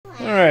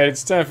Alright,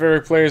 it's time for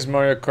Eric Plays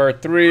Mario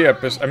Kart 3,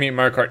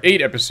 Mario Kart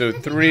 8,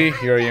 Episode 3.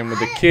 Here I am with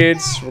the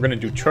kids. We're gonna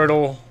do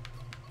Turtle.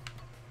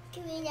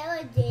 Can we know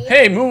a date?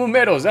 Hey, Moo Moo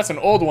Meadows! That's an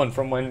old one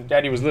from when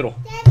Daddy was little.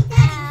 Daddy,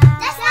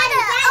 that's not an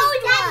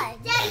old one.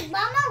 Daddy,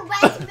 Mama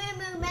writes Moo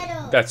Moo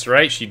Meadows. That's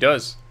right, she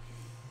does.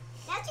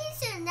 That means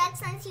the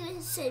next time she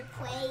should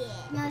play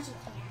it. No, she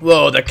can't.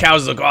 Whoa, the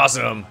cows look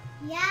awesome.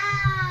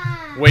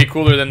 Yeah. Way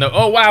cooler than the...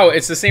 Oh, wow,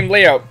 it's the same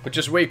layout, but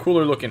just way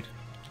cooler looking.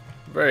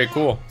 Very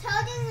cool.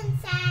 Toad is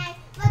inside.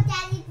 Look,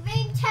 Daddy,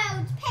 green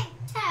toads, pink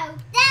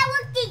toads. That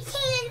look the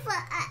cheating for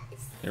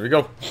us. Here we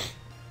go.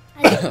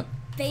 I think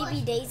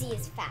Baby Daisy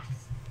is fast.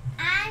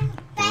 I'm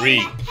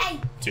 3,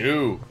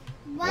 2,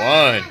 1. Go.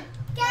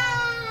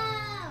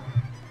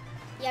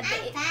 Yeah,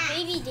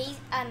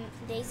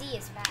 Daisy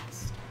is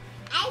fast.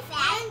 I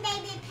found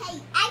Baby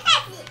Pig. I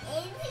got the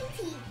easy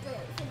people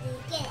so they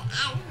get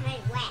out of my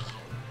way.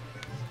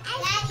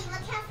 Daddy,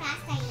 look how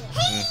fast I am.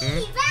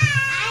 Hey,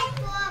 I'm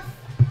fourth.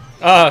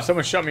 Ah,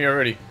 someone shot me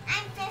already.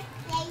 I'm fifth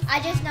place. I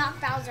just knocked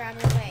Bowser out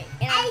of the way.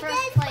 And I'm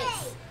first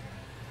place.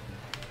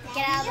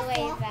 Get out of the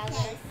way,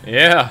 Bowser.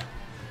 Yeah.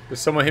 But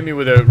someone hit me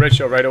with a red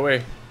shell right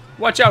away.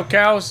 Watch out,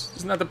 cows. This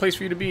is not the place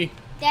for you to be.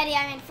 Daddy,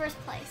 I'm in first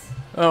place.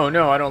 Oh,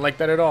 no, I don't like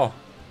that at all.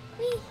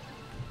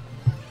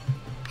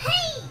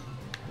 Hey.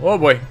 Oh,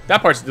 boy.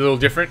 That part's a little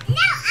different. No,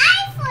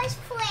 I'm first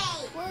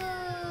place.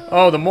 Whoa.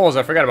 Oh, the moles.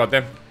 I forgot about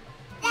them.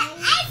 I'm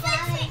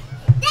first place.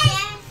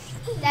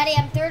 Daddy,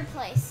 I'm third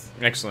place.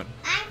 Excellent.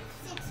 I'm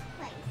sixth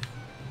place.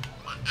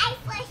 I'm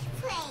first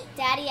place.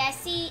 Daddy,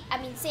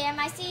 Sam,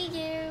 I see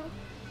you.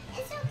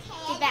 It's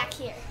okay. Get back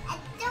here. I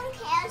don't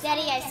care.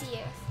 Daddy, I see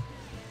you.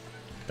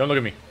 Don't look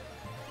at me.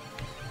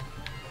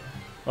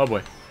 Oh,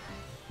 boy.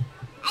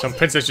 Some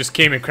princess just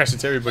came and crashed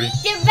into everybody.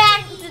 Get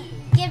back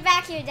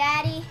here,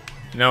 Daddy.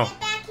 No. Get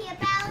back here,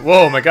 Bowser.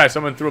 Whoa, my God.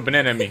 Someone threw a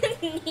banana at me. Get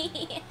out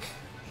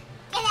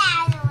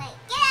of the way.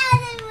 Get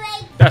out of the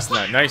way. That's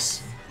not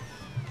nice.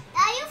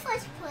 Are you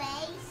first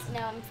place? No,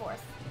 I'm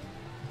fourth.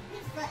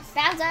 You're first.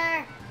 Bowser,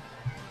 Daddy,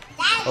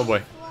 Oh,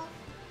 boy.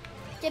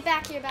 get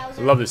back here,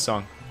 Bowser. I love this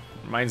song.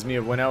 Reminds me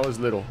of when I was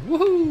little.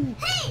 Woohoo!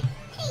 Hey,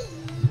 hey.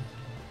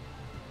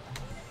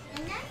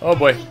 Oh,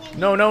 boy.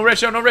 No, no, red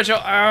shell, no red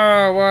shell.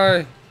 Ah,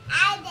 why?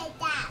 I did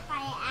that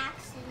by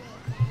accident,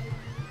 Daddy.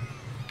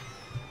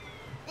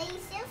 But you're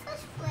still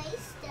first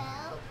place,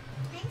 though.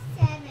 I'm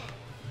 7.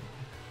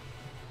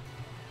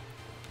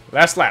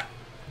 Last lap.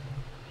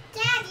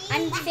 Daddy.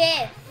 I'm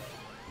fifth.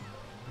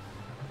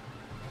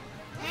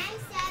 I'm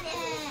 7.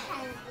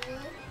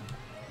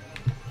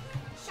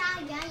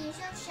 Shine, Daddy, you're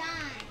so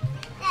shine.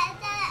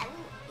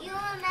 You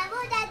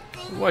remember that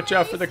thing? Watch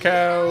out for the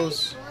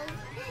cows.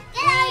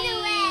 Get out of the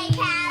way,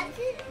 cows.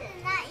 This is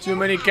not Too your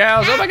many house.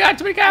 cows. Oh, my God,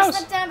 too many I cows.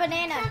 slipped on a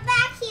banana. Come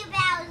back here,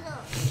 Bowser.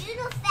 You're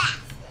the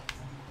fastest.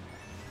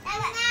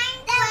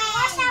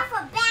 Watch out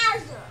for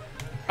Bowser.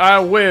 I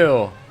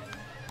will.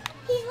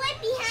 He's right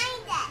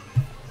behind us.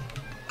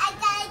 I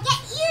gotta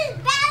get you,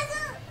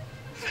 Bowser.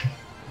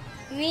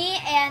 Me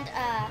and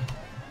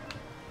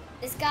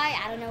this guy,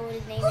 I don't know what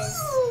his name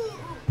is. Ooh,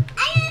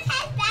 I'm gonna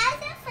pass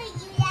Bowser for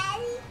you,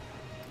 Daddy.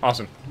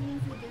 Awesome.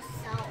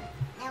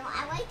 Now I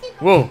like to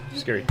go. Whoa,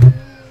 scary. Am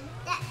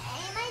I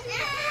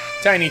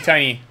doing? Tiny,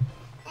 tiny.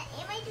 Am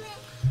I doing?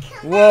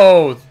 Come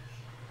Whoa.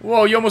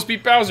 Whoa, you almost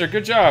beat Bowser.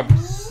 Good job. on. I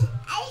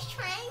was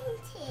trying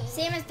to.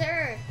 Sam is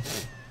third.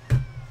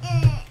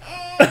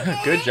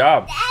 Good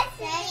job. That's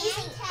the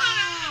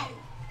cow.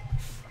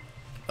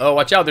 Oh,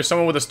 watch out. There's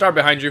someone with a star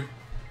behind you.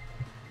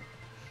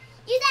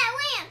 Use that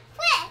lamp,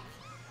 quick.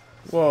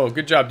 Whoa,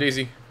 good job,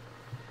 Daisy.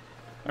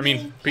 I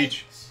mean,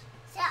 Peach. So,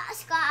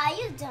 Scott, are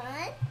you done?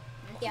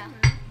 Yeah,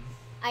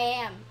 I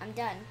am. I'm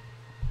done.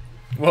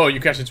 Whoa, you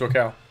crashed into a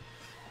cow.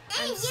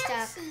 I'm And stuck.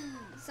 Yoshi.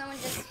 Someone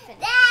just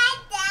finished. Da.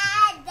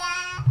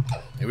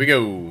 Here we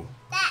go.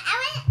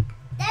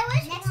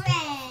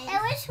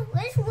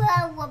 Which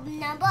what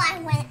number I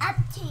went up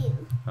to.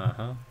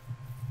 Uh-huh.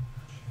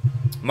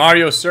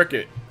 Mario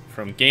Circuit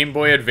from Game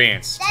Boy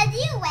Advance. Did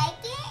you like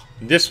it?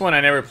 This one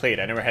I never played.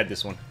 I never had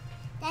this one.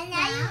 Then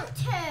now you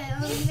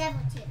level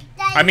 2.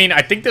 I mean,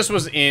 I think this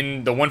was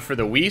in the one for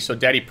the Wii, so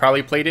Daddy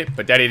probably played it,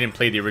 but Daddy didn't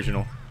play the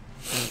original.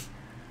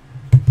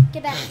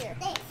 Get back here.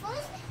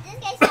 First, this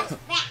guy's so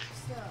fast.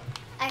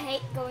 I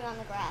hate going on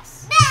the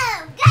grass.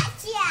 No,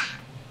 gotcha.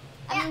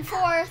 I'm in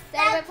fourth.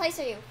 Daddy, what place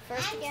are you?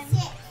 First I'm again?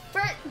 6.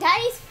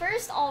 Daddy's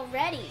first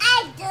already.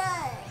 I'm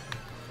good.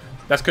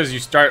 That's because you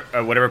start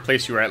at whatever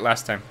place you were at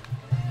last time.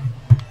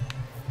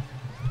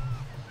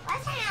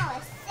 Last time I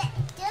was 6.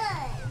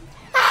 Good.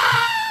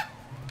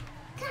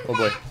 Come Oh,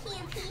 boy. back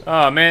here, people.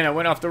 Oh, man, I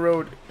went off the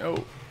road.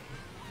 Oh.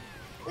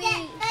 But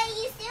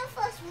you still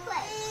first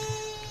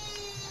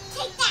place.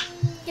 Take that.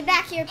 Get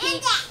back here, And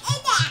Pete. that.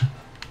 And that.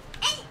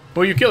 And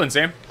Who are you killing,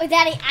 Sam? Oh,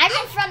 Daddy, I'm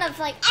in front of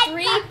like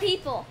 3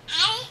 people.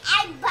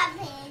 I'm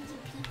bumping into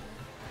people.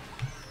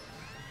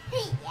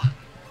 Hey, yeah.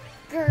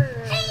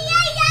 Grr. Hey,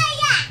 yeah.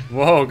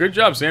 Whoa, good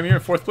job, Sam. You're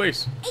in fourth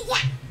place. Yeah.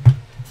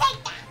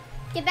 Take that.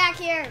 Get back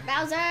here,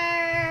 Bowser.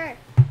 I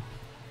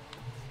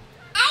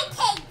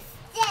take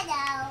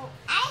Steno.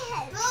 I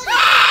have.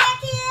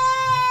 Back here.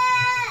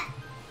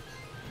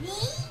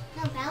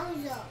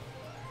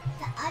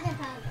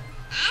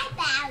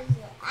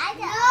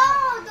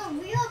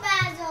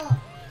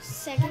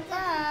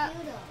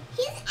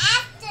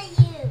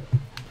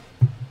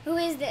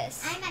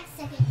 I'm at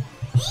second.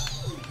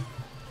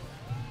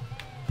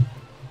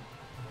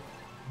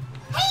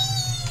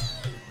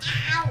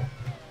 Ow.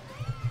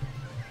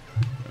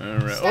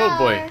 Alright. Star. Oh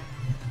boy.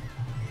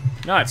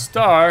 Not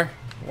Star.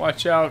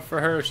 Watch out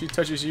for her. If she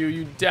touches you,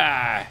 you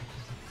die.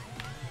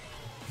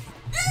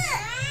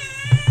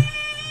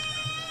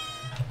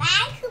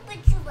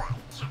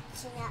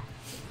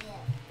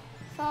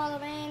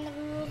 Following the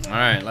rules.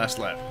 Alright, last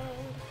lap.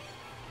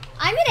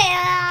 I'm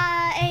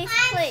in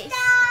 8th place.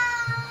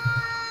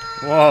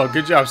 Whoa,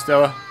 good job,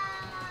 Stella.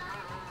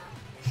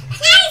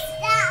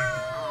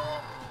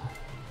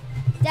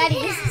 Daddy,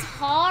 this is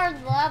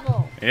hard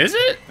level. Is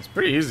it? It's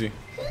pretty easy.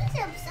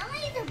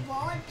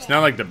 It's not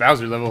like the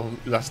Bowser level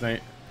last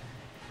night.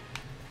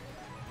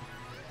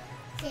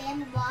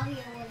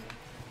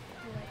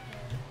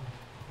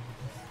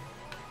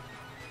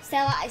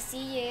 Stella, I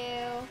see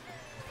you.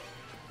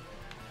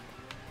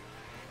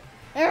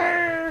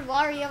 Urgh,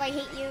 Wario, I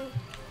hate you.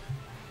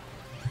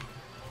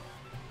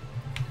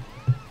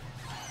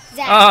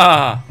 Zach,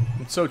 Ah!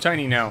 It's so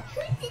tiny now.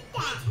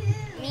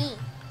 me.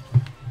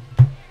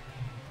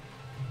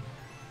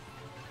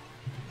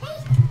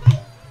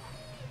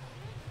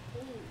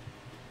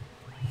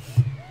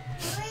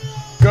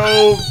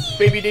 Go,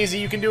 Baby Daisy,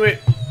 you can do it.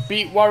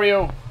 Beat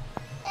Wario.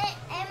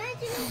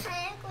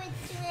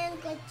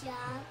 Good job.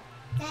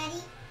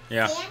 Daddy?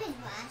 Yeah, Sam is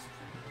last.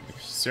 it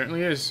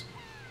certainly is.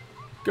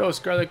 Go,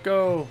 Scarlet,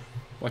 go.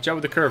 Watch out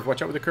with the curve.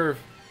 Watch out with the curve.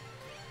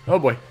 Oh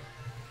boy.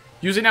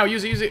 Use it now.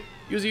 Use it. Use it.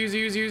 Use it. Use it.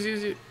 Use it. Use it.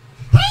 Use it.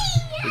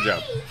 Good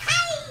job.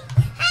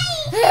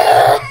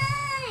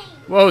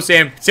 Whoa,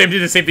 Sam. Sam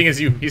did the same thing as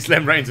you. He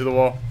slammed right into the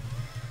wall.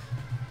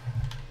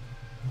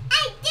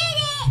 I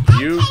did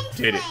it! You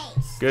did it.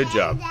 Good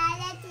job. They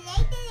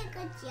did a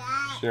good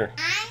job. Sure.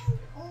 I'm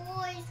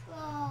always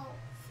wrong.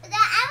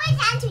 I went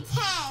down to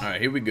 10. All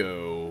right, here we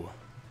go.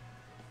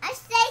 I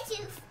stayed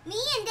to me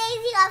and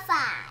Daisy are 5.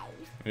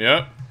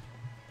 Yep.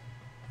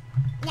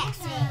 Next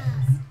race.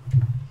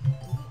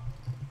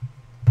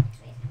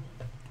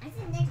 I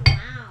said next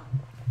round.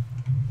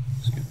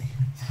 Excuse me.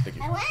 Thank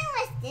you. I wonder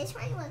what this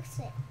one looks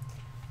like.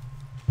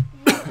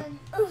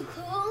 Oh,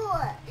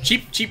 cool.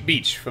 Cheap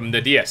Beach from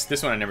the DS.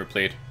 This one I never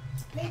played.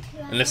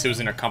 Unless it was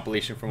in a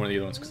compilation from one of the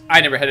other ones. Because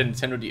I never had a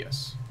Nintendo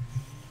DS.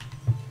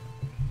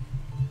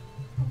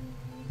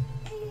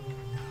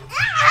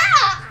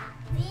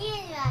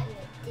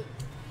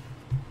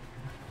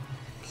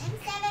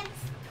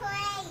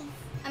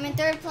 I'm in 3rd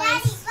Daddy,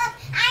 place. look,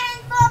 I'm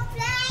in 4th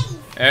place.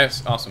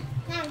 Yes, awesome.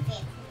 Now I'm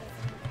 5th.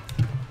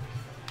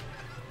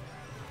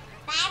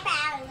 Bye,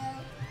 Paolo.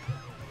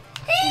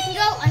 You can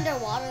go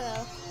underwater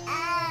though.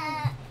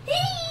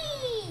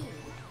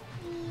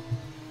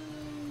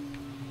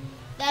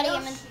 Daddy,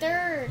 I'm in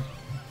 3rd.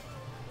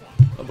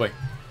 Oh boy.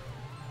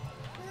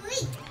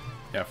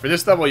 Yeah, for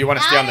this level you want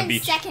to stay on the I'm in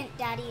beach. 2nd,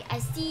 Daddy. I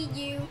see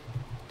you.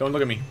 Don't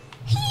look at me.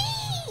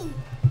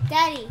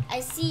 Daddy, I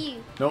see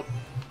you. Nope.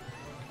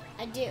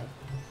 I do.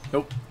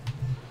 Nope.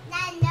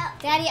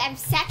 Daddy, I'm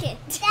 2nd.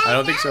 I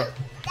don't think so.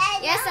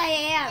 Yes, I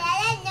am.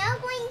 Dad, no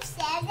one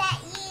says that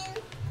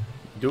you.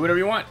 Do whatever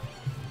you want.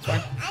 It's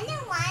fine. I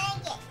don't want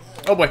to get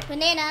you. Oh boy.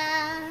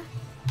 Banana.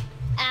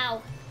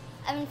 Ow.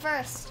 I'm in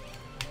 1st.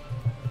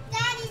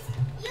 Daddy,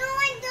 you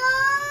and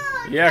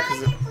dog. Yeah,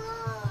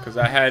 because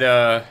I had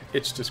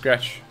itch to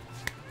scratch.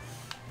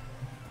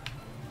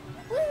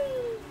 Woo.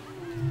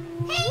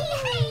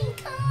 Hey,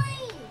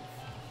 coins.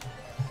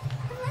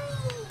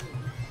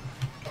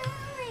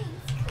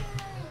 Coins.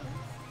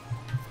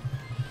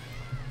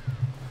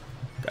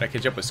 Gotta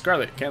catch up with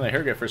Scarlet. Can't let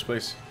her get first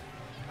place.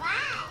 Wow.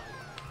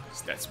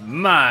 That's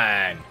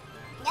mine.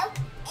 Nope,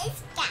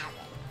 it's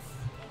Scarlet's.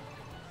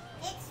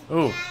 It's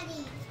Ooh.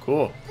 Daddy's.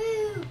 Cool.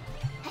 Boo.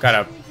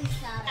 Gotta.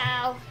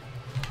 Ow.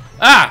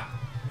 Ah!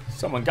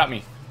 Someone got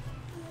me.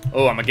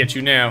 Oh, I'm gonna get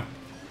you now.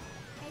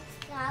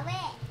 It's Scarlet.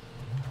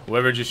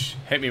 Whoever just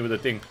hit me with a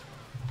thing.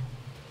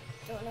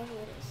 Don't know who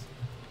it is.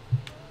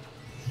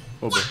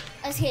 Oh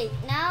boy. Okay,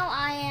 now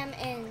I am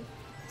in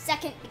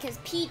 2nd because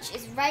Peach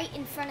is right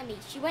in front of me.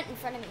 She went in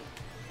front of me.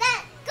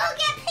 Dad, go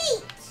get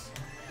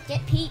Peach.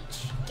 Get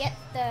Peach. Get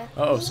the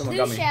Uh-oh, someone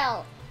blue got me.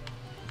 shell.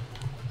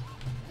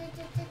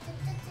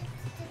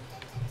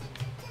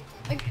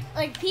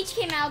 Like Peach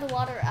came out of the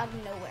water out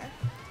of nowhere.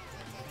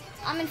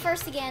 I'm in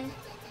 1st again.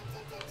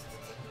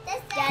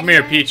 Daddy, Come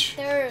here, Peach.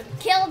 3rd.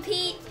 Kill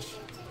Peach.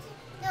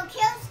 no,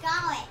 kill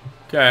Scarlet.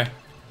 Okay.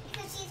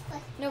 Because she's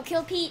quick. No,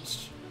 kill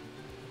Peach.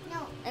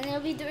 No. And it'll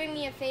be doing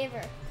me a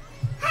favor.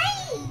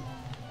 Hey!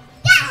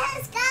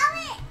 Yeah,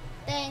 Scarlet.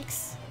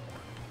 Thanks.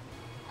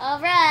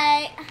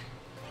 Alright.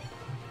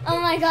 Oh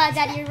my god,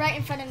 Daddy, you're right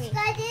in front of me.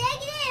 Scarlet, did I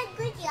get a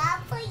good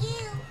job for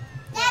you?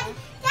 Daddy,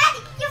 Daddy,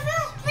 you're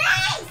first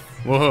place.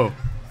 Whoa.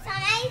 So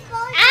now you're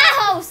going.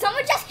 Ow!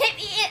 Someone just hit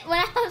me when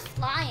I was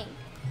flying.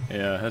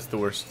 Yeah, that's the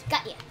worst.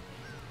 Got you.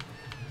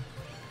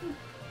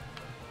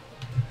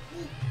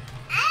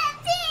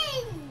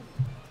 Evan!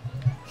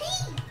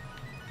 Hey!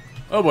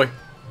 Oh boy.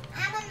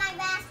 I'm on my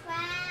last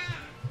round.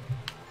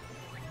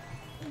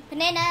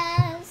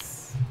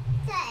 Bananas.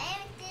 So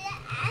Evan did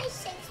I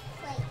 6th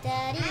place.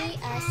 Daddy,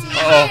 I see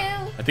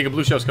Uh-oh. I think a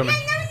blue shell's coming.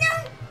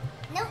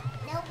 Nope.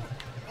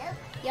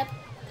 Yep,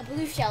 a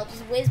blue shell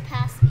just whizzed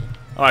past me.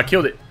 Oh, I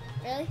killed it.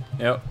 Really?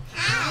 Yep.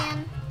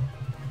 Man.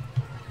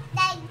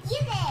 You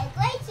did a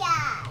great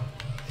job.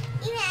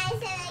 Even I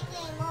said I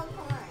gained more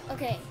points.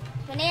 Okay,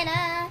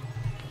 banana.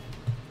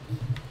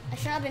 I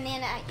shot a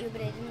banana at you,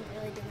 but it didn't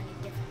really do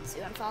any difference.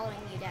 So I'm following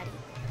you, Daddy.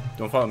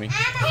 Don't follow me.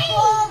 I'm a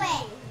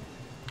forward.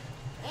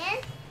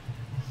 And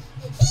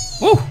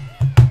Woo!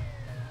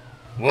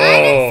 I'm in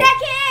Whoa.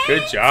 second.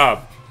 Good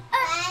job. I'm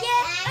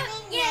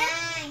in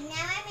 9. Now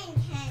I'm in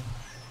 10.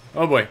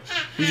 Oh boy.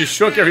 You just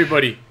shook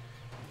everybody.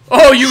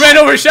 Oh, you ran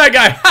over Shy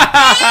Guy.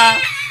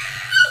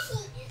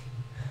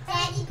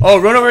 Daddy, Oh,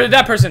 run over to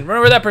that person. Run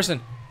over to that person.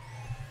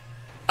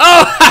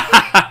 Oh!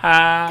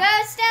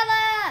 Go,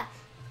 Stella!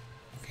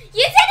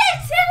 You did it,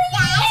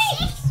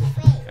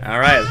 silly! All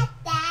right.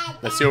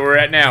 Let's see where we're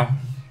at now.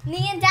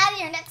 Me and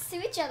Daddy are next to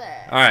each other.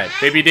 All right.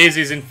 Baby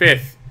Daisy's in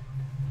 5th.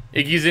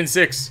 Iggy's in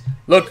 6th.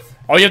 Look,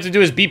 all you have to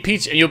do is beat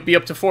Peach and you'll be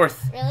up to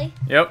 4th. Really?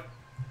 Yep.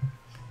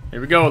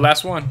 Here we go.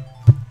 Last one.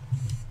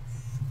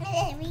 And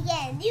then we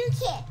get a new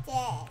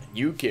character.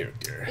 New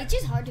character. It's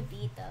just hard to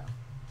beat, though.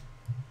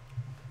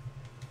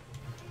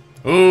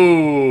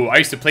 Ooh, I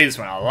used to play this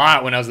one a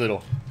lot when I was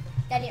little.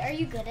 Daddy, are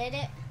you good at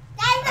it?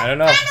 I don't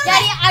know.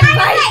 Daddy, I'm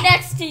right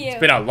next to you. It's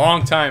been a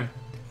long time,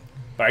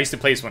 but I used to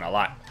play this one a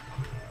lot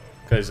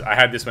because I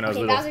had this when I was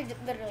Okay, little. Bowser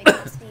literally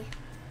knows me.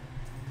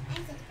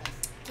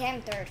 Okay,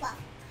 I'm 3rd.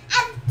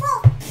 I'm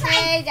full.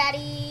 Hey,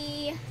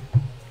 Daddy.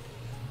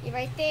 You're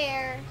right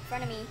there, in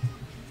front of me.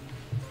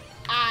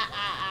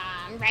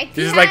 I'm right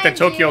This is like the behind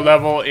Tokyo you.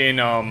 level in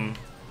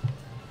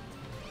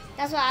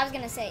That's what I was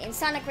gonna say, in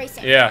Sonic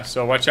Racing. yeah.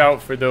 So watch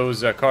out for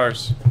those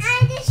cars.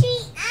 On the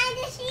street. On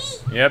the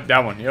street. Yep, that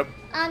one. Yep.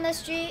 On the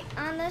street,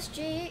 on the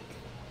street.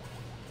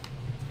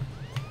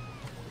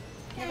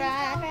 Ride,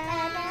 ride,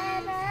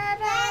 ride, ride,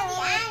 Daddy,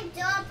 ride. I'm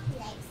dog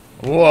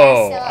place.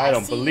 Whoa! so I I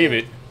don't see believe you.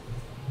 it.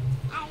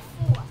 I'm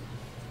 4.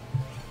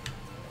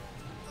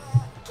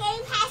 Can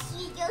you pass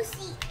you your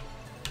seat?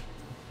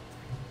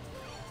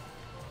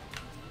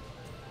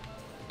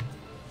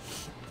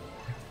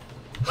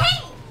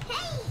 Hey!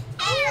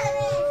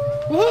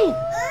 Woo!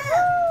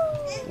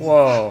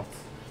 Whoa!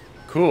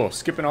 Cool.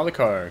 Skipping all the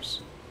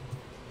cars.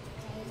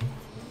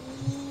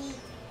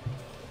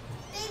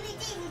 Baby,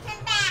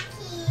 come back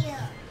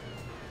here.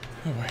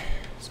 Oh boy.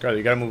 Scarlet,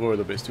 you gotta move over a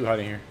little bit. It's too hot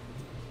in here.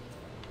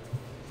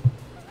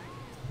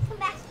 Come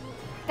back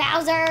here.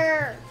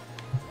 Bowser!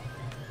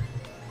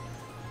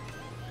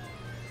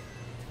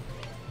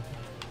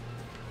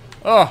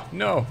 Oh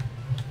no!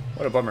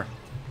 What a bummer.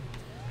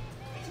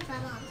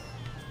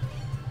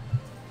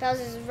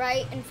 Bowser's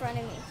right in front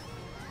of me.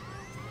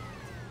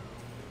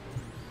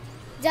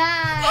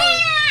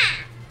 Die!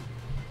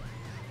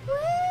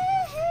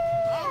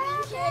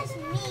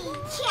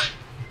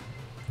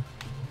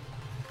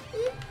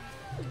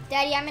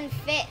 Daddy, I'm in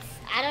 5th.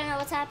 I don't know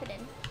what's happening.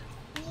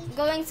 I'm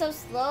going so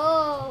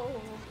slow.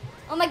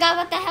 Oh my god,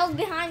 what the hell's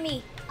behind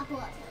me?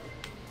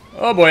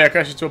 Oh boy! I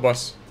crashed into a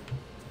bus.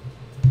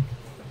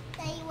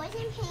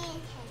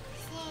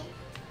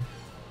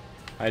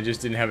 I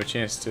just didn't have a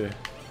chance to.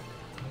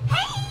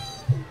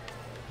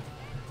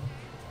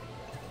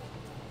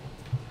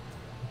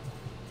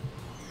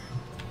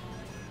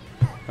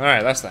 All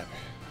right, last time.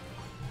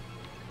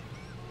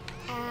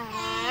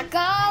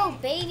 Go,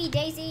 baby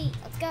Daisy.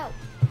 Let's go.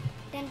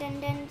 Dun,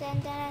 dun, dun, dun,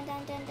 dun,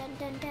 dun, dun, dun,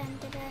 dun, dun, dun,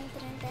 dun,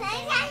 dun, dun.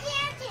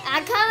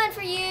 I'm coming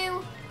for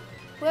you,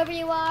 whoever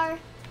you are.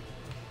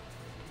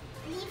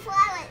 Before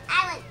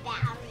I was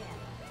Bowser.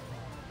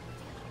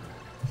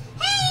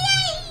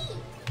 Hey!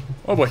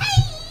 Oh boy.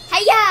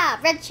 Hiya,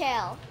 red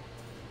shell.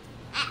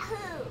 At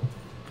who?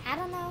 I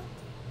don't know.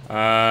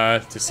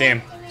 To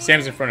Sam.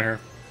 Sam's in front of her.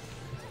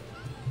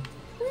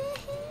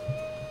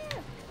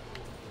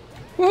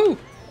 Woo!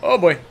 Oh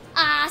boy.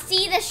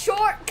 See the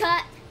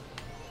shortcut.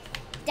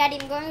 Daddy,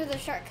 I'm going to the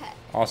shortcut.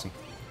 Awesome.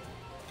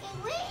 Okay,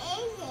 where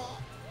is it?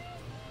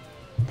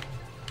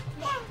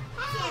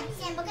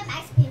 Sam, look at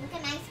my screen. Look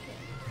at my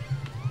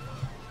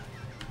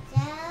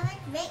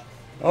screen.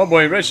 Oh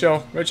boy, red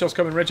shell. Red shell's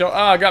coming. Red shell.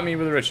 Ah, got me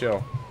with a red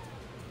shell.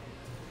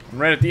 I'm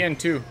right at the end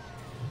too. You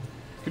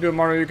can do it,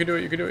 Mario. You can do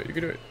it. You can do it. You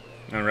can do it.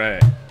 All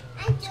right.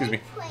 Excuse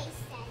me.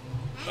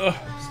 Ugh,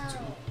 it's too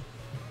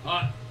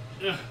hot.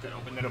 Ugh, gotta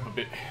open that up a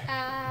bit.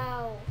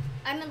 Ow.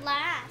 I'm in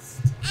last.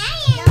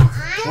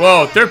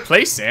 Whoa, 3rd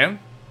place, Sam.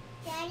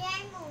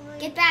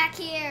 Get back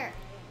here.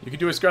 You can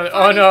do it, Scarlet.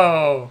 Oh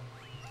no!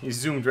 He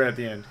zoomed right at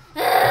the end.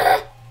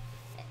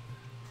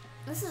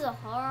 This is a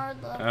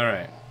hard level. All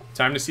right,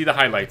 time to see the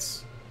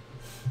highlights.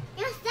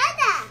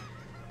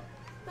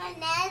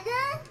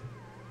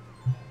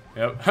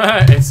 Yep,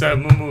 it's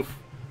Moo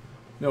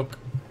milk.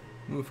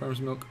 Moo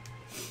Farms milk.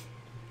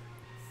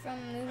 From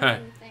moving Huh.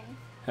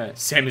 thing.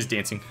 Sam is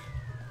dancing.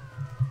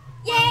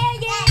 Yeah,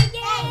 yeah,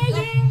 yeah,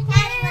 yeah.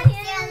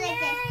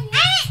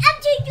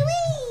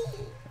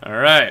 All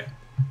right.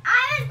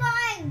 I was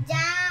going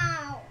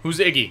down. Who's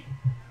Iggy?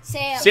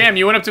 Sam. Sam,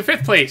 you went up to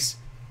 5th place.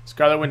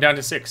 Scarlet went down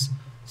to 6th.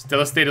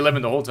 Stella stayed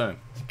 11 the whole time.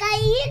 Sky,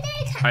 you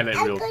did highlight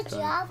reel. Good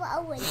job,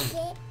 oh wait.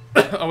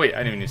 Oh wait, I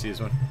didn't even see this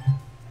one.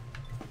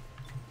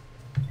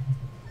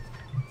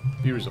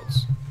 View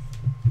results.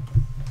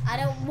 I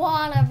don't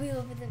want to view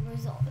the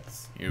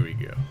results. Here we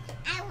go.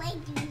 I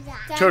like to do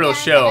that. Turtle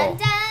shell.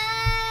 Dun.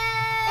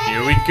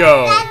 Here we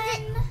go.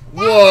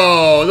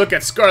 Whoa! Look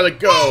at Scarlet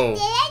go.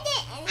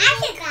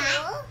 I can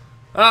go.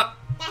 Ah!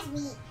 That's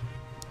me.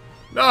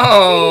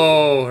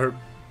 No! Her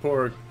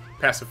poor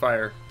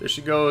pacifier. There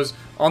she goes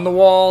on the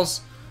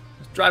walls,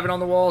 driving on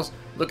the walls.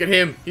 Look at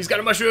him. He's got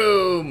a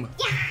mushroom.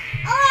 Yeah.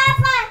 Oh,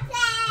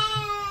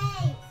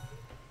 birthday!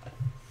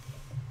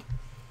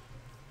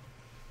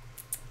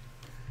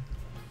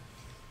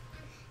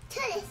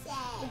 Turtle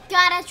shell.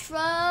 Got a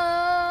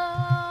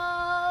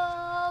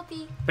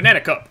trophy.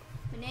 Banana cup.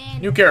 Banana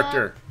New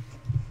character.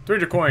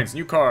 300 coins.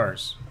 New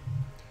cars.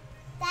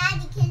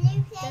 Daddy, can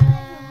you play Da,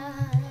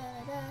 with me?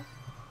 da, da.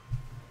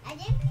 I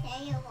didn't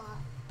play a lot.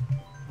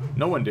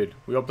 No one did.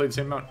 We all played the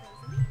same amount.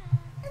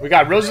 We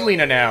got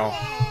Rosalina now.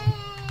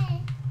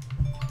 Yay.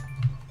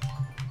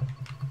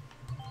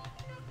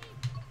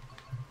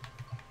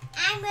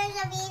 I'm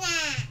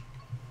Rosalina.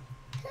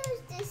 Who's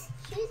this?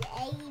 Who's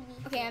Eggy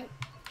before? Okay, I'm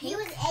He pink.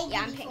 was Eggy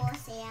Yeah, I'm pink. before,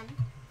 Sam.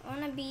 I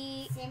want to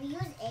be... Sam, he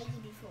was Eggy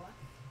before.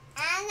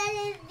 I'm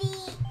gonna be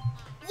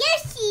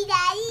Yoshi,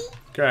 Daddy.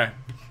 Okay.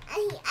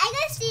 I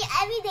gotta see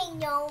everything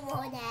no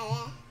more,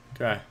 Daddy.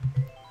 Okay.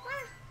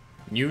 Ah,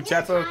 New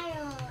type of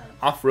tires.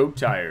 off-road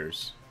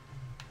tires.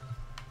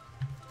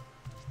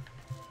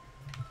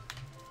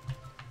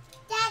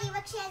 Daddy,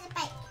 what has a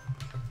bike?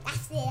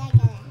 That's it, I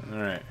got it. All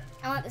right.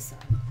 I want this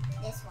one.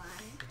 This one.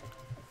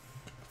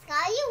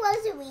 Scarlet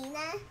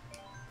Rosalina.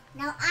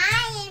 No,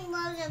 I am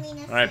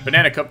Rosalina. All right.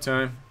 Banana cup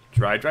time.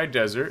 Dry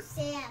Desert.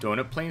 Sam.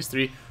 Donut Plains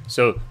 3.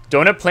 So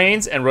Donut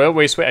Plains and Royal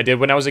Raceway I did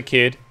when I was a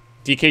kid.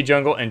 DK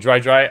Jungle and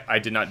Dry I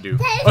did not do.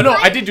 Oh no,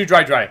 I did do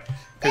Dry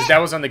because that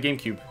was on the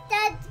GameCube.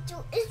 Dad,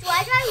 is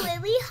Dry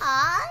really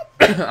hard?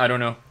 I don't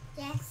know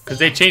Yes. because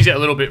they changed it a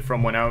little bit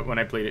from when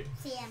I played it.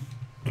 Sam.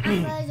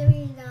 I'm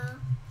Rosalina.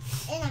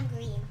 And I'm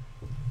green.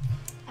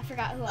 I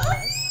forgot who I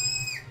was.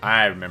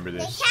 I remember The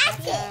this.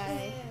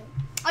 captain.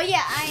 Oh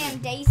yeah, I am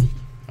Daisy.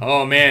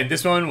 Oh man,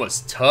 this one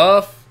was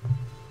tough.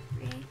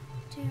 3,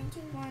 2,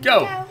 1,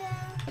 Go. Oh,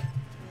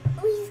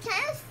 he's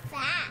kind of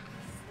fast.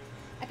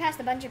 I passed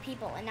a bunch of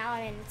people, and now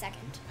I'm in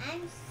second.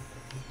 I'm.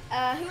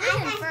 Who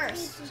was in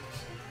first?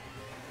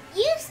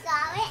 You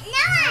Scarlet. No,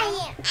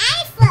 I am.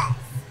 I'm first.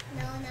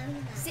 No, you're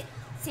not.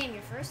 Sam,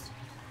 you're first.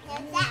 No,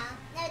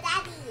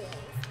 Daddy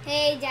is.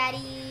 Hey,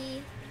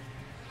 Daddy.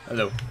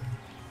 Hello.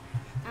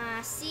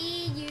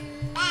 See you.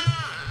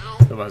 Bye.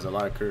 This one has a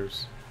lot of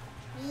curves.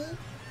 Me?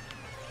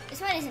 This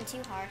one isn't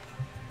too hard.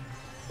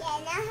 Yeah,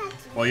 now how to.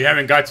 Well, you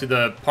haven't got to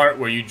the part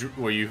where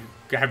you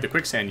have the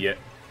quicksand yet.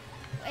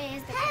 Wait,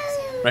 is the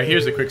quicksand? Right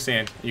here's the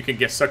quicksand. You can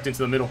get sucked into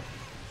the middle.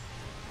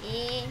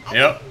 Yeah.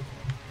 Yep.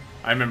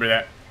 I remember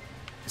that.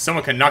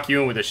 Someone can knock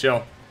you in with a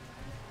shell.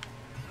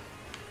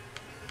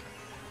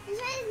 This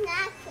one is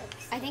not quick.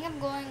 I think I'm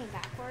going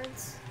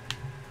backwards.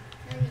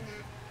 No, you're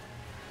not.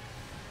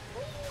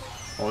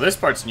 Well, this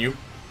part's new.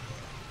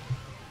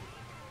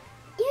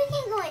 You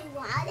can go in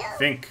water. I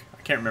think.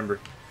 I can't remember.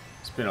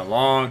 It's been a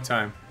long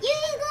time. You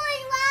can go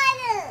in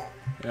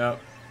water.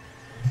 Yep.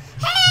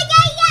 Hey,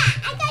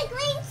 I got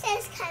green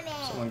cells coming.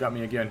 Someone got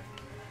me again.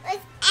 I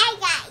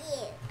got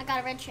you. I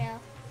got a red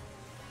shell.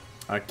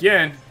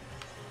 Again.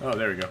 Oh,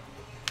 there we go.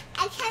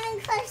 I'm coming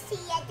close to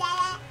you,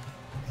 Dada.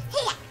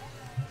 Here.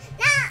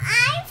 Now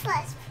I'm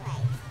first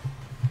place.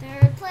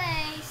 Third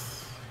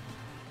place.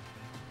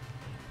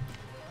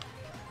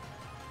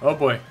 Oh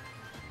boy.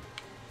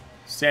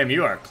 Sam,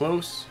 you are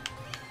close.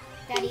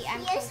 Daddy, I'm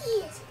Yoshi close.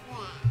 is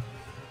fast.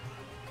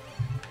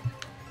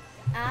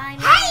 I'm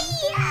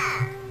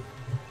Hi.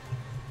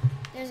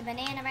 There's a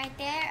banana right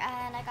there,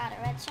 and I got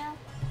a red shell.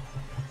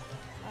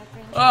 Or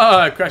green shell. Oh,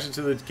 I crashed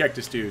into the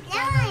cactus dude.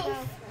 Now I'm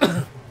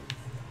first.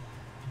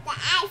 The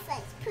I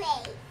first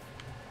place.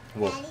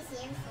 Well, Daddy's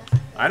here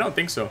first. I don't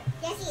think so.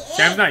 Yes, he is.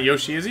 Sam's not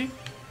Yoshi, is he?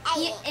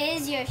 He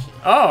is Yoshi.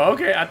 Oh,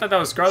 okay. I thought that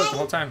was Scarlet the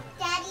whole time.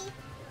 Daddy.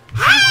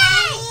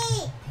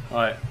 Hi.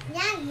 Alright.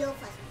 Now you're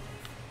first.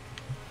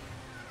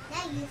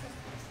 Now you first.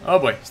 Oh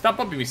boy. Stop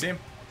bumping me, Sam.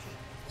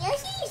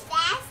 Yoshi's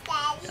fast,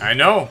 Daddy. I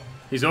know.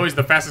 He's always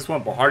the fastest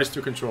one, but hardest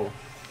to control.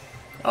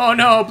 Oh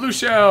no, blue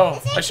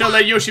shell. I should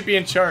let Yoshi be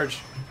in charge.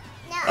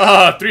 No.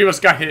 Ah, 3 of us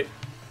got hit.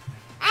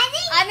 I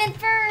think I'm in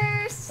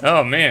first.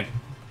 Oh man.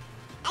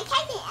 I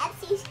can't be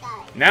FC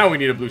Sky. Now we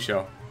need a blue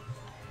shell.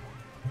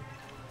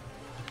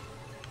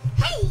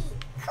 Hey,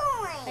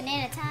 coin.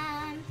 Banana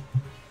time.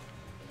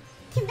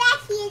 Come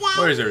back here, Daddy.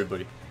 Where is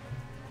everybody?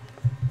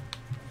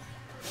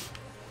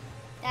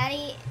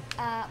 Daddy,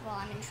 well,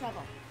 I'm in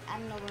trouble. I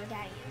don't know where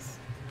Daddy is.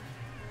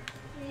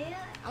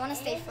 I want to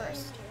stay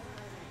first.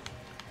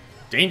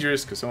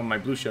 Dangerous, because someone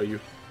might blue shell you.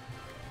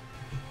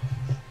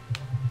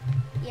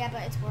 Yeah,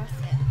 but it's worth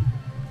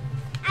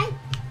it.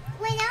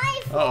 When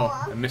I Uh-oh,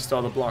 fall, I missed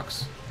all the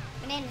blocks.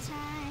 Banana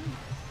time.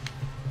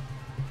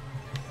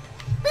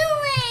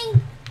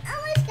 booing! I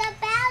almost got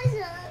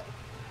Bowser.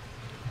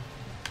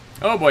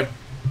 Oh boy.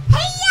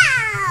 Hey,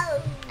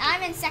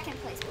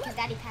 second place because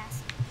Daddy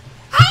passed.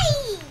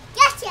 Hey!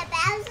 Gotcha,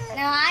 Bowser.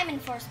 Now I'm in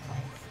first place.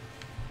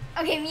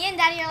 Okay, me and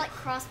Daddy are like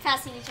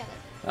cross-passing each other.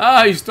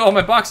 Ah, you stole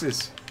my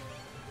boxes.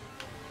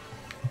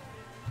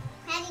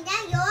 Daddy,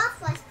 now you're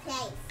first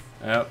place.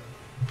 Yep.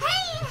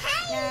 Hey!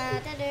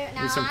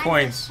 Now Need some I'm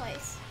coins. first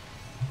place.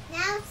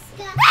 Now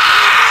Daddy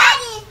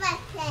is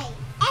first place.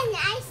 And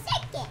I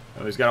second.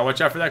 Always gotta watch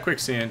out for that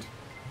quicksand.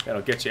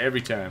 That'll get you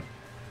every time.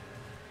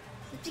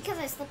 It's because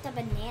I slipped a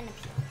banana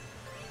peel.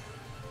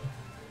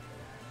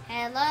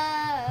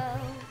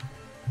 Hello.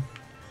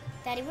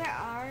 Daddy, where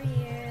are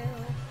you?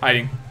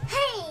 Hiding.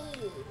 Hey!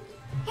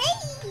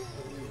 Hey!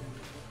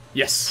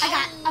 Yes. I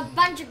got a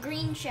bunch of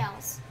green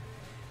shells.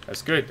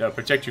 That's good. That'll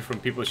protect you from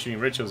people shooting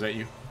rituals at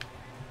you.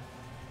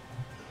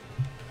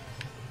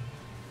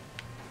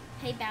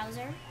 Hey,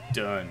 Bowser.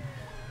 Done.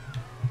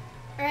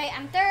 Alright,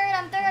 I'm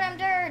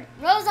third.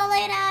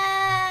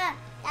 Rosalina!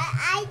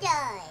 I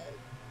died.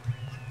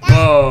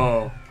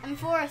 Whoa. I'm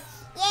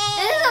fourth. Yay!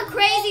 This is a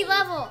crazy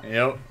level.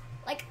 Yep.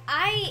 Like,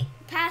 I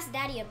passed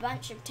Daddy a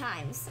bunch of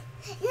times.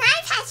 And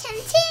I touched him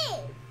too.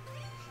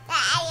 But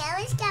I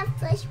always got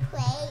first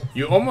place.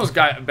 You almost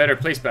got a better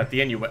place, but at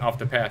the end you went off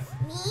the path.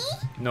 Me?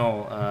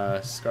 No,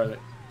 Scarlet.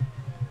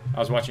 I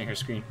was watching her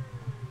screen.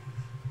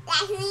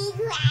 That's me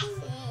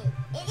crashing.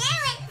 And then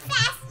it went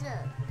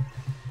faster.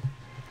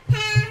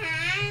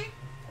 Ha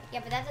Yeah,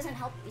 but that doesn't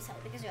help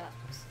yourself because you're last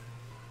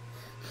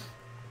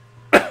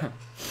place.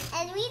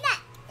 And we not.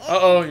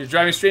 Uh-oh, you're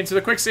driving straight into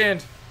the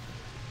quicksand.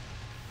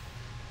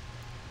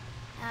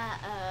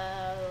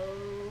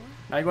 Uh-oh.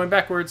 Now you're going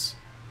backwards.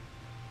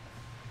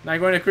 Now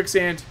you're going to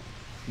quicksand.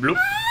 Bloop.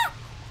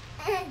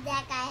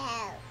 That guy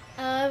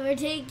helped. We're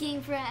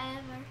taking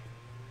forever.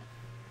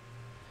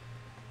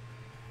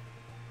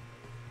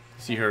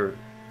 See her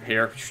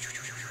hair?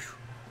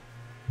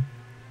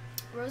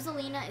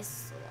 Rosalina is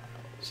slow.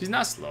 She's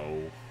not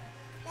slow.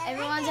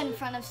 Everyone's in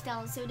front of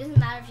Stella, so it doesn't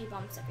matter if she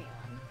bumps everyone.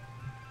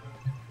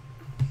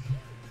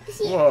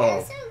 She Whoa.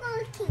 also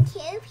can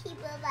kill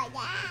people like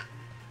that.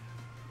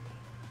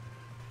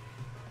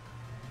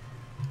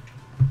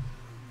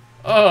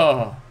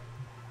 Oh.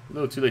 A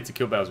little too late to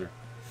kill Bowser.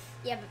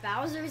 Yeah, but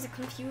Bowser is a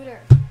computer.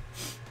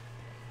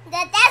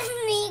 That's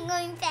me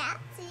going fast.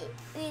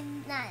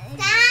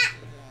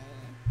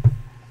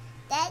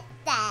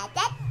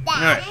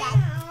 Alright.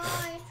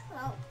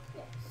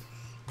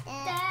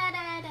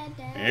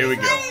 Here we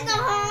go. This is the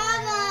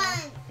hard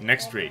one.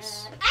 Next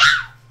race.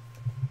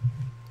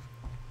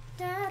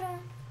 I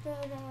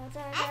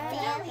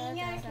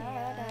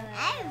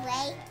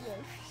like you.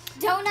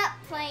 Donut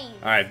plane.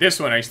 Alright, this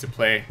one I used to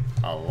play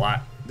a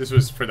lot. This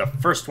was for the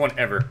first one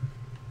ever.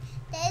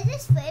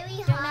 This is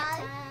very Donut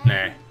hard.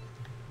 time. Nah.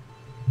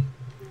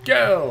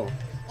 Go!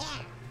 Yeah.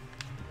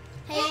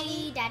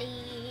 Hey,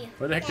 Daddy.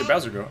 Where the heck did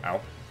Bowser go?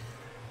 Ow.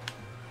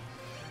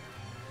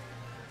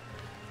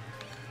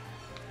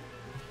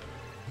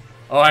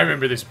 Oh, I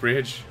remember this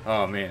bridge.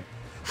 Oh, man.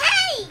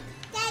 Hey!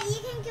 Dad, you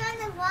can go in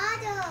the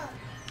water.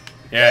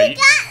 Yeah, You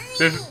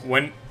got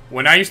me.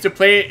 when I used to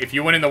play it, if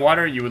you went in the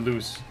water, you would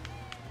lose.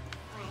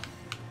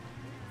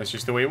 That's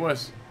just the way it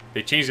was.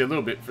 They changed it a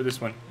little bit for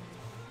this one.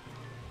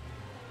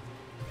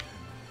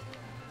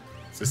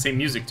 It's the same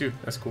music, too.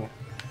 That's cool.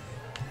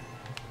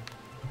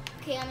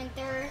 Okay, I'm in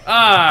third.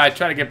 Ah, I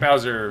try to get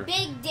Bowser.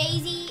 Big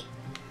Daisy.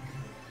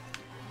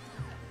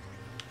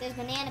 There's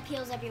banana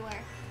peels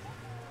everywhere.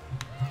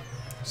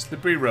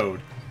 Slippery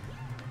road.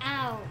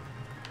 Ow.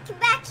 Come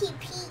back here,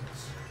 Peach.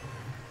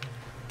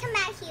 Come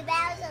back here,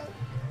 Bowser.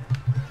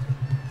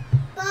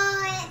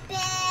 Boy,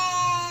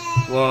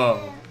 bear.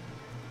 Whoa.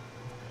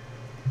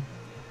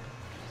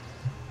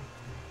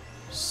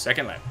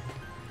 Second lap.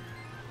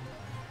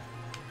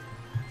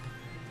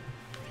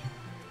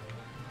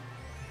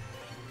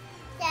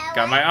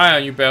 Got my eye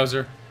on you,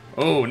 Bowser.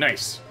 Oh,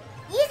 nice.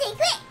 Easy,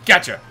 quick.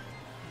 Gotcha.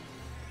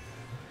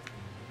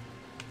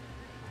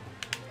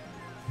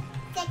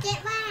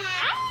 Second one.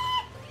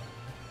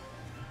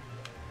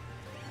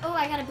 Oh,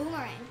 I got a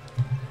boomerang.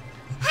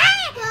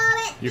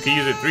 Hi, You can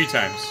use it 3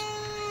 times.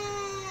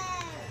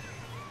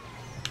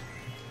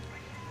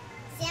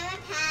 Sarah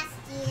passed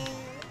you.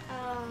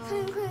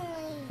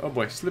 Oh. Oh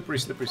boy, slippery,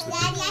 slippery, slippery.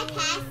 Daddy, I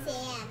passed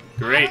him. I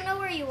Great. don't know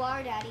where you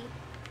are, Daddy.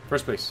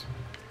 First place.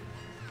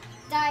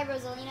 Die,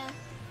 Rosalina.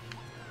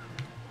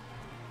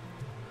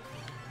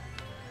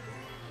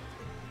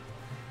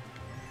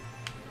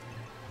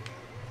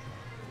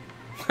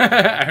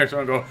 I heard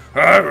someone go,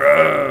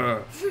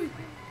 "Arrgh."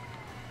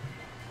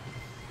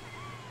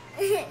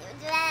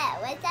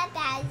 What's that,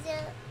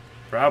 Bowser?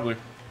 Probably.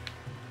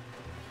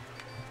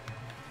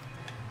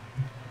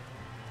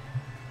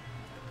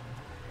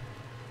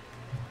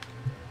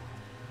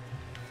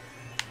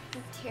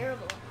 I'm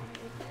terrible.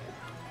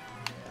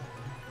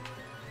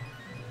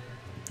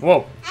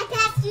 Whoa. I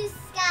passed you,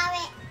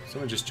 Scarlet.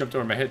 Someone just jumped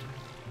over my head.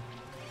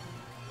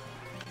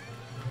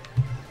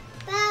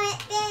 Scarlet,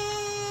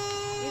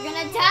 bear. You're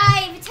gonna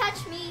die if you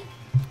touch me.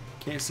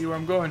 Can't see where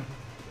I'm going.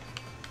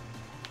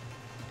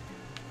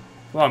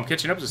 Well, I'm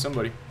catching up to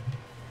somebody.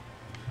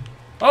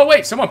 Oh,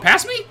 wait, someone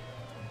passed me?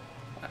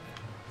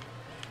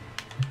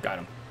 Got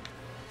him.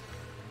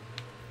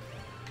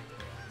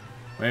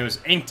 When it was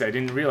inked, I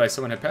didn't realize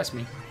someone had passed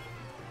me.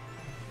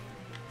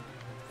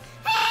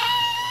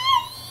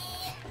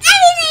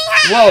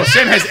 Whoa,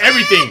 Sam has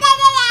everything.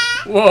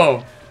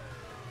 Whoa.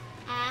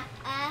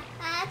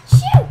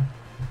 Shoot.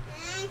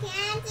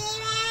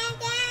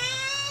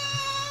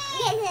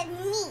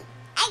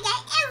 I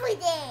got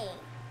everything.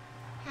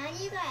 How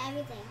do you got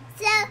everything?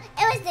 So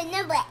it was the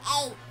number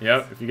 8.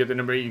 Yep, if you get the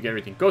number 8, you get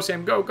everything. Go,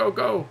 Sam, go, go,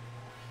 go.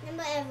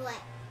 Number of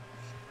what?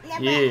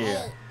 Number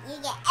Yeah. 8. You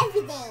get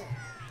everything.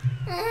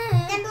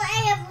 Number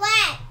 8 of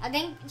what? I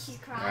think she's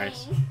crying.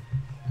 Nice.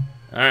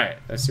 Alright,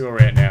 let's see where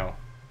we're at now.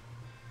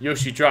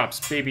 Yoshi drops,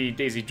 Baby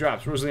Daisy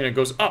drops, Rosalina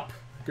goes up.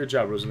 Good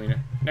job, Rosalina.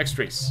 Next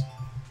race.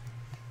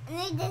 I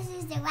think this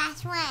is the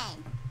last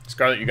one.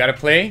 Scarlet, you gotta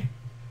play,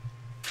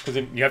 because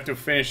you have to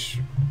finish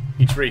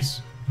each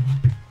race.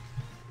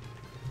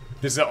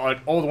 This is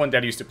an old one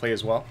Daddy used to play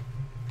as well.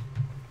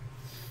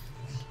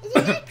 Is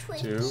it a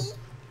Twinkie? 2,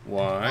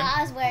 1,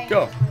 I was wearing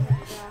go.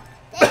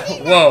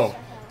 Whoa.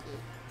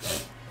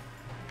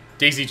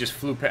 Daisy just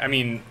flew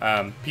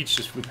Peach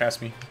just flew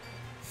past me.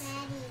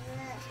 Daddy,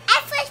 look.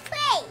 I'm first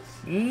place.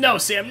 No,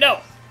 Sam,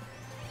 no.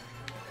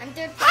 I'm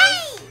third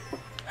place. Hey!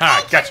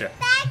 Ha, gotcha.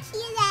 Back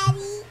here,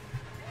 Daddy.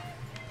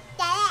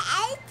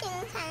 Daddy,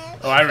 kind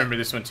of. Oh, I remember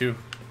this one too.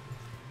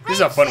 This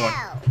is a fun one.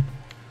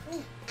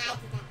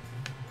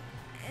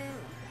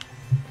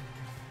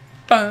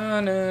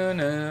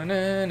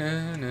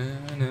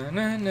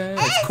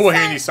 It's cool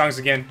hearing these songs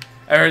again.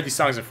 I heard these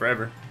songs are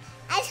forever.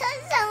 I saw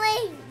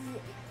someone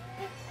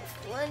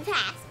flew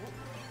past me.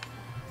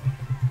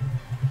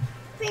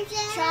 Princess.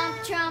 Chomp,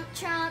 chomp,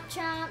 chomp,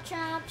 chomp,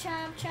 chomp,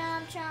 chomp,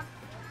 chomp, chomp.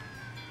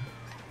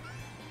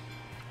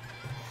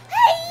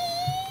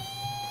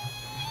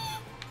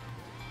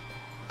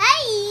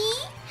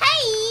 Hey!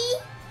 Hey!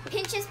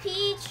 Pinches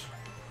Peach.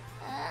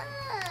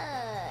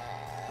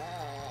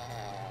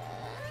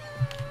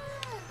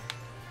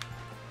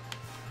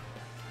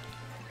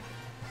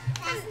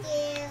 Thank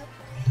you.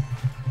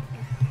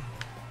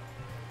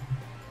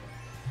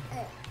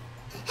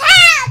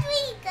 How do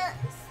we go?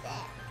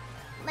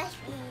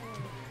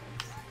 Mushrooms.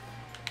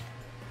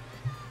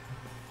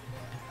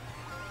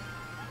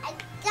 I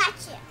got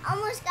you.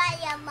 Almost got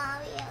you,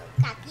 Mario.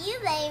 Got you,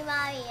 baby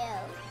Mario.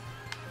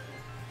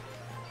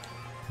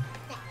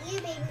 Got you,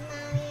 baby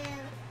Mario.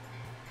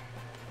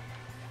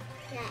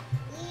 Got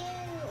you.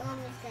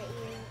 Almost got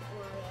you,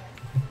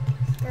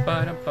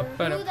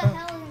 Mario. Who the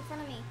hell is in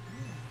front of me?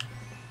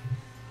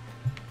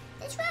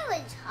 This one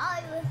was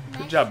hard with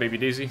Good job, Baby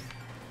Daisy.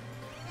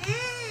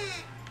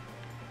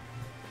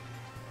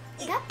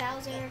 I got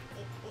Bowser.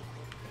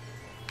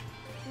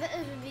 But it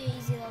would be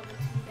easy level to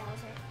be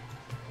Bowser.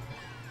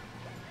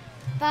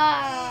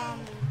 Bam!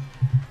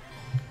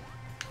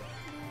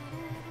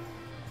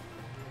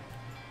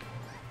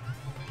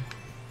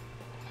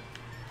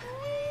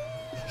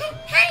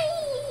 Hey!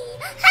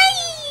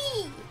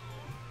 Hey!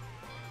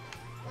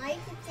 Why you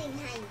keep saying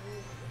hi?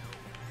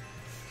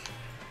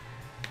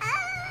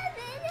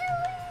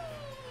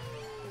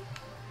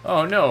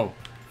 Oh no.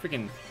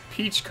 Freaking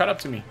Peach caught up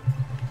to me.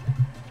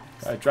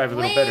 Gotta drive a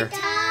little better.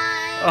 Time.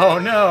 Oh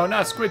no,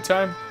 not squid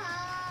time.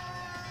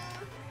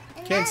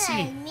 It's Can't not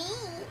see. on me.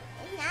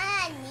 It's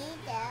not on me,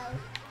 though.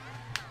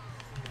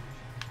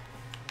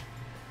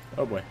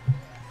 Oh boy.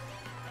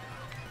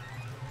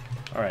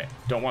 Alright,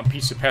 don't want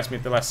Peach to pass me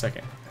at the last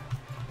second.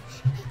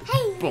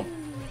 Hey! Boom.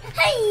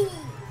 Hey!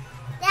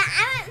 Now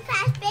I went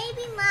past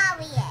Baby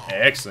Mario.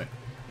 Excellent.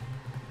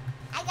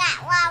 I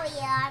got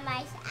Wario on my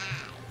side.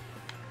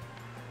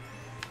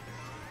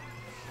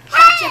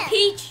 Gotcha,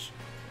 Peach.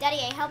 Daddy,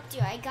 I helped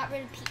you. I got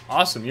rid of Peach.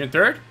 Awesome, you're in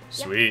third? Yep.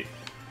 Sweet.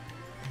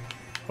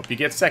 Hope you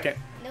get second.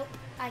 Nope,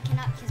 I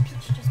cannot because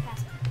Peach just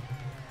passed me.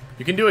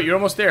 You can do it, you're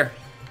almost there.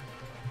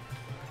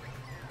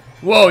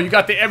 Whoa, you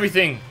got the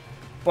everything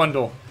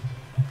bundle.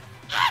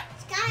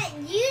 Scarlet,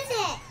 use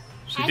it.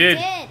 She I did.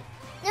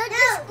 No,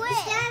 just squid.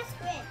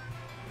 Squid.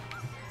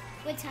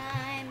 Good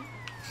time.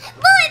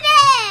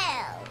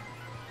 Bluebell!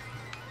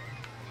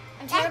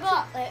 I'm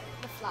terrible at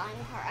the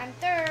flying part. I'm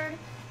third.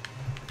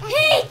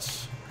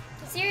 Peach!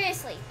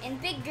 Seriously, and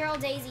Big Girl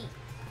Daisy.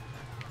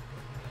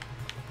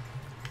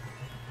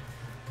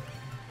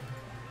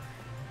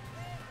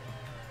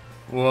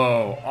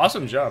 Whoa,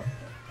 awesome job.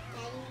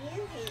 Daddy,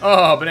 you hate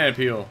Oh, banana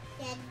peel.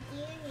 Daddy, you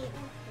hate my place.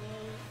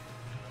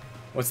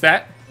 What's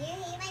that? You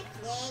hate my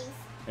place.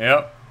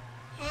 Yep.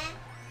 Huh?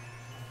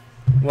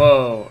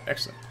 Whoa,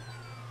 excellent.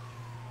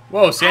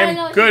 Whoa, I don't Sam,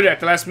 know. good at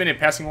the last minute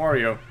passing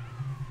Wario.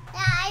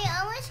 I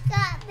almost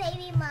got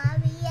Baby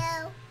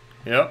Mario.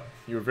 Yep,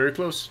 you were very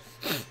close.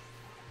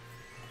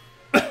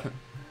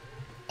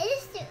 It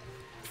is the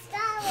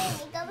Scarlet.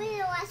 It's going to be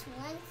the last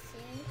one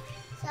soon.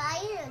 So I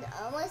am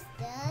almost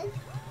done.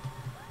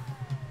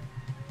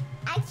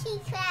 I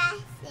keep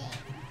crashing.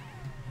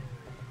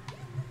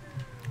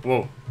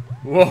 Whoa,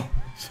 whoa.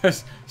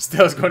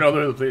 Stella's going all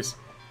over the place.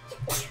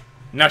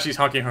 Now she's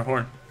honking her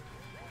horn.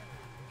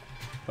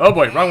 Oh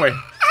boy, wrong way.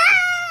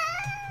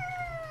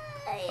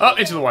 Oh,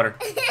 into the water.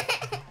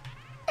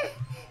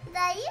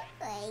 Daddy, Are you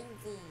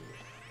crazy?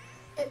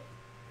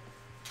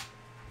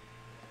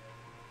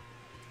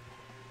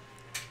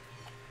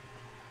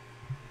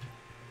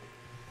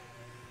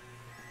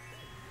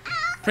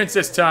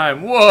 Princess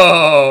time.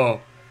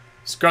 Whoa.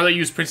 Scarlet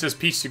used Princess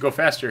Peach to go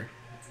faster.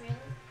 Really?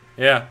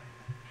 Yeah.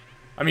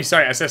 I mean,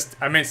 sorry.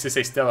 I meant to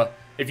say Stella.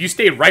 If you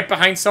stay right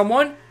behind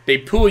someone, they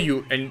pull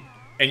you and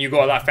you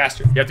go a lot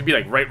faster. You have to be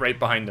like right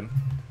behind them.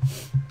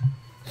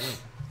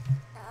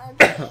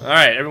 Okay. All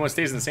right. Everyone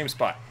stays in the same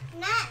spot.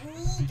 Not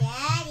me,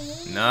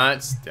 Daddy.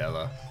 Not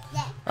Stella. Yeah.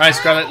 All right,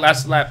 Scarlet.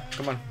 Last lap.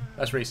 Come on.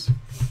 Last race.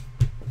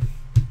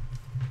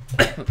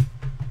 I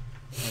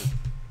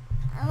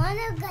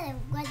wonder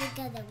what it's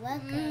gonna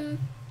work on.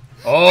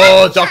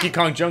 Oh, Donkey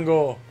Kong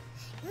Jungle.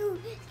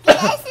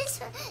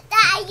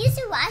 I used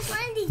to watch one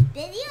of these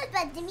videos,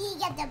 but to me,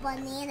 get the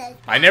bananas.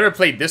 I never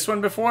played this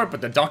one before,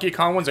 but the Donkey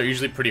Kong ones are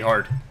usually pretty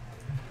hard.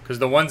 Because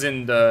the ones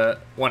in the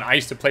one I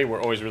used to play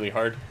were always really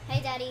hard.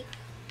 Hey, Daddy.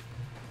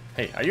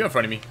 Hey, are you in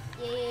front of me?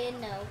 Yeah,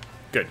 no.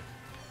 Good.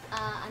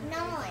 I'm No.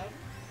 I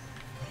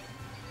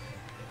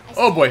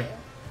Oh, see boy. you.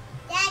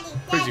 Daddy,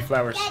 Crazy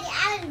flowers. Daddy,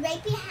 I was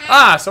right behind.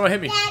 Ah, someone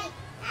hit me. Daddy,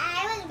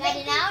 I was Daddy,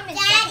 right now I'm in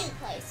Daddy, second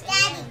place. and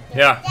Daddy. you're in third.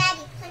 Yeah.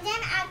 Daddy, and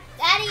then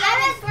Daddy, I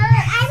I'm in first.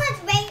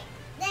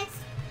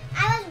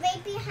 was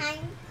right behind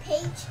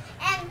Paige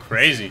and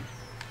Crazy.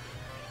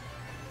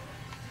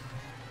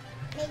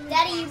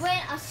 Daddy, you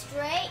went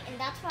astray, and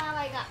that's how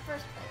I got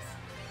first place.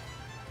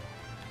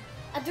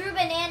 I threw a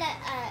banana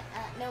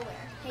nowhere.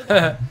 Hey,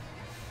 Daddy,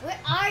 where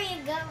are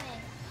you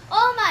going?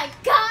 Oh my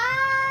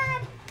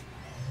God!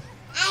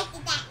 I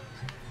did that.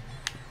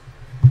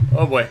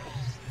 Oh boy.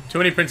 Too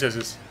many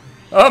princesses.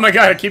 Oh my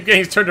god, I keep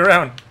getting turned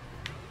around.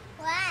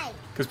 Why?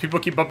 Because people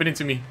keep bumping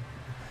into me.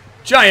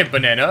 Giant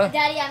banana.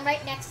 Daddy, I'm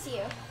right next to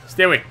you.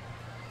 Stay away.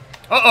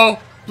 Uh-oh.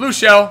 Blue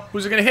shell.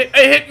 Who's it gonna hit?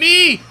 It hit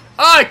me!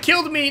 Ah, it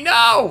killed me!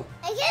 No!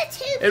 I get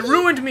two. It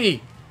ruined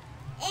me!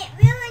 It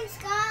ruined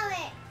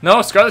Scarlet.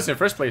 No, Scarlet's in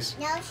first place.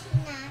 No, she's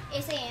not.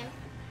 Yes, I am.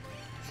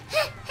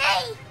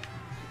 Hey.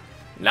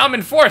 Now I'm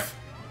in fourth.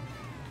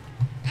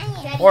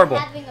 Daddy, Horrible.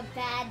 you're having a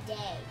bad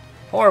day.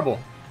 Horrible.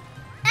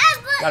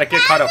 Gotta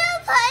get caught up.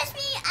 Push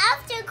me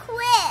off the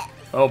cliff.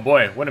 Oh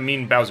boy, what a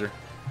mean Bowser.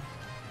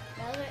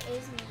 Bowser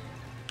is me.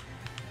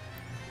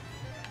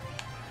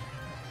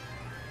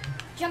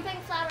 Jumping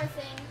flower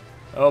thing.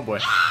 Oh boy.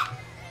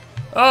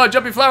 Oh,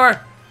 jumpy flower!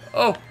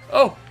 Oh,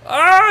 oh!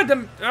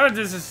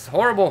 This is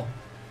horrible.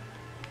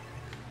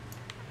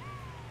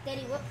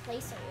 Daddy, what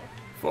place are you?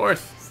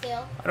 Fourth.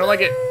 Still? I don't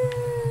like it.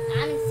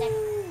 I'm in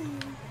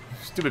second.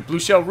 Stupid blue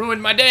shell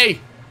ruined my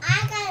day.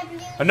 I got a blue.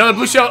 Another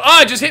blue shell.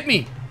 Ah, it just hit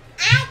me.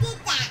 I did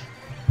that.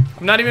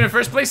 I'm not even in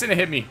first place and it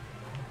hit me.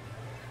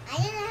 I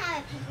didn't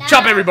have a.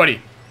 Chop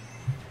everybody.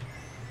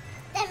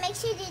 Then make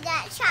sure you do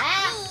that. Chop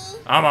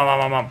me.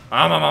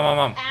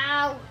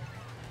 Ow.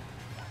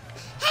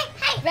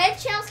 Hey, red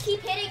shells keep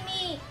hitting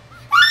me.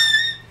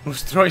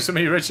 Who's throwing so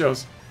many red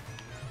shells?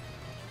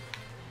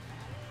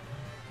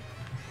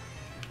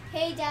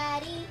 Hey,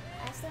 Daddy,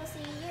 I still see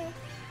you.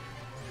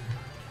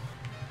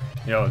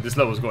 Yo, this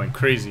level's going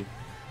crazy.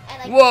 I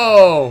like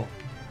Whoa!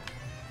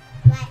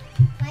 What?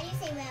 Why do you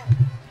say well?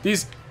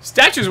 These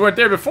statues weren't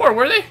there before,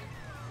 were they?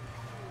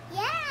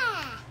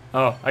 Yeah.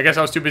 Oh, I guess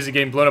I was too busy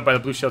getting blown up by the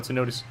blue shell to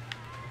notice.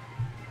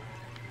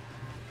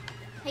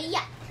 Hey,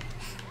 yeah.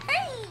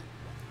 Hey.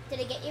 Did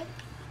I get you?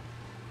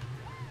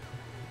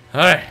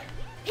 Alright,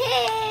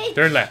 Peach!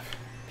 third lap.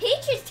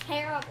 Peach is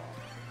terrible.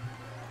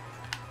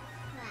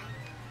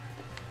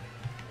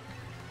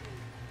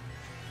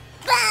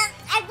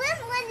 I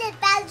wouldn't want the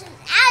Bowser's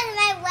out of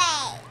my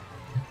way.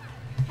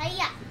 Hey,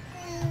 yeah.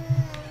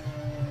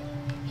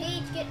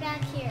 Peach, get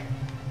back here.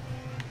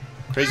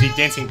 Crazy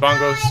dancing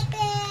bongos.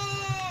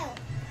 Bullet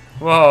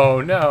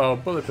Whoa, no,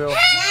 bullet bill. bill.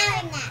 No,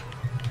 I'm not.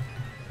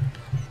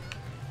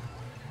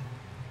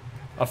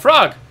 A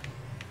frog!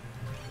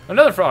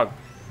 Another frog.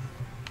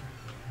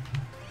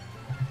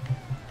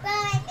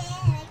 Bullet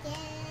bill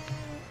again.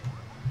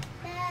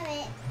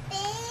 Bullet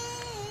bill.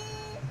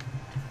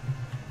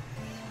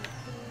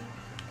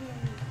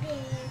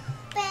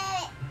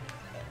 Bullet.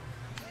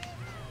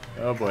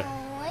 Oh boy.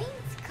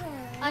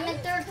 I'm in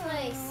third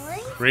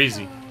place.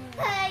 Crazy.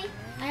 Hey,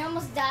 I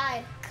almost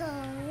died.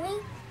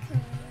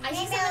 I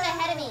see someone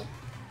ahead of me.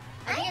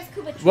 I think it's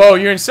Koopa Tree. Whoa,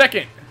 you're in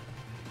second.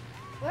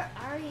 Where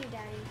are you,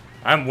 Daddy?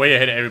 I'm way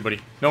ahead of everybody.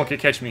 No one can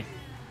catch me.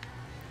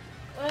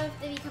 What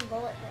if they become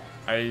bullet hit?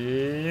 I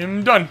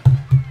am done.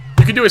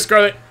 You can do it,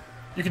 Scarlet.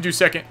 You can do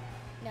second.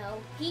 No,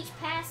 Peach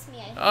passed me.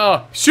 I think.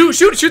 Oh,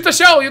 shoot the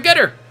shell. You get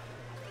her.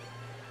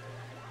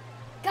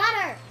 Got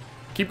her.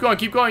 Keep going,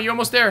 keep going. You're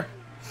almost there.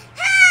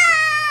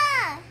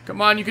 Ah!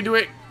 Come on, you can do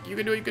it. You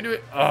can do it, you can do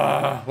it.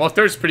 Well,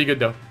 third's pretty good,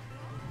 though.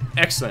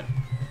 Excellent.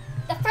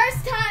 The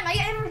first time I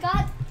ever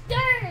got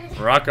third.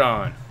 Rock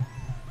on.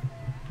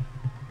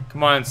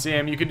 Come on,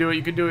 Sam. You can do it,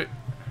 you can do it.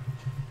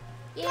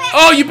 Yeah.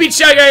 Oh, you beat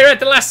Shy Guy at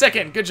the last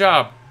second. Good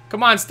job.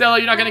 Come on, Stella.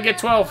 You're not going to get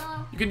 12.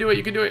 You can do it,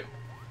 you can do it.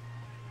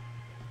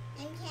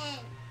 I can.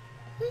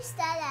 Who's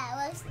that?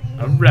 What's the name?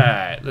 All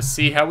right. Let's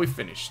see how we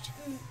finished.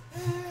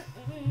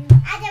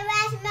 At the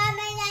last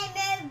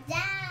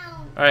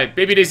Alright,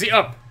 Baby Daisy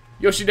up.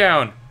 Yoshi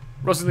down.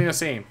 Rosalina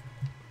same.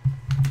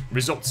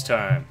 Results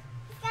time.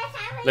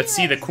 Let's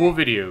see the cool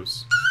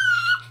videos.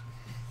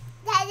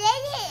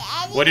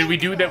 What did we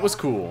do that was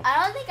cool?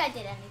 I don't think I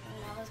did anything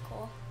that was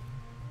cool.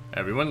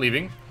 Everyone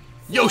leaving.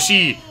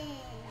 Yoshi!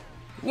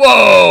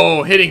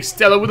 Whoa! Hitting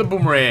Stella with a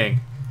boomerang.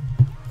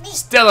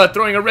 Stella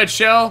throwing a red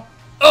shell.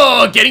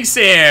 Oh, getting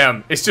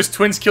Sam. It's just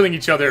twins killing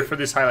each other for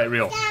this highlight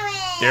reel.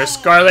 There's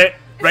Scarlet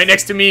right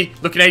next to me,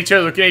 looking at each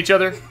other, looking at each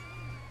other.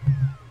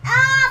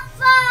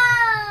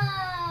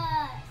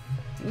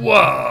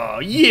 Whoa,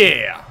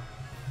 yeah.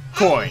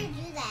 Coin.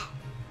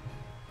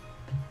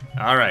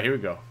 Alright, here we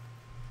go.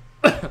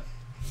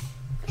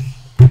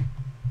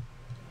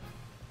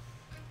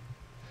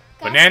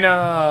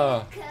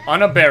 Banana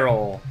on a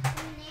barrel.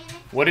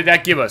 What did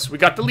that give us? We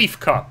got the leaf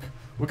cup.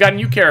 We got a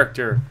new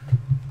character.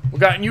 We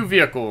got new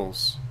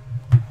vehicles.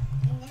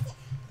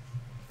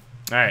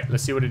 Alright,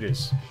 let's see what it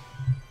is.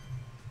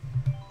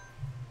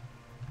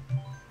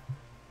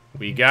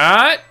 We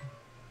got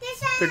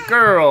the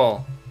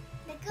girl.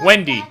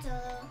 Wendy.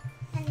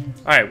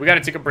 Alright, we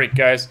gotta take a break,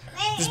 guys.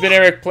 This has been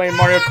Eric playing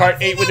Mario Kart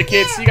 8 with the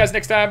kids. See you guys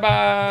next time.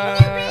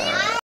 Bye.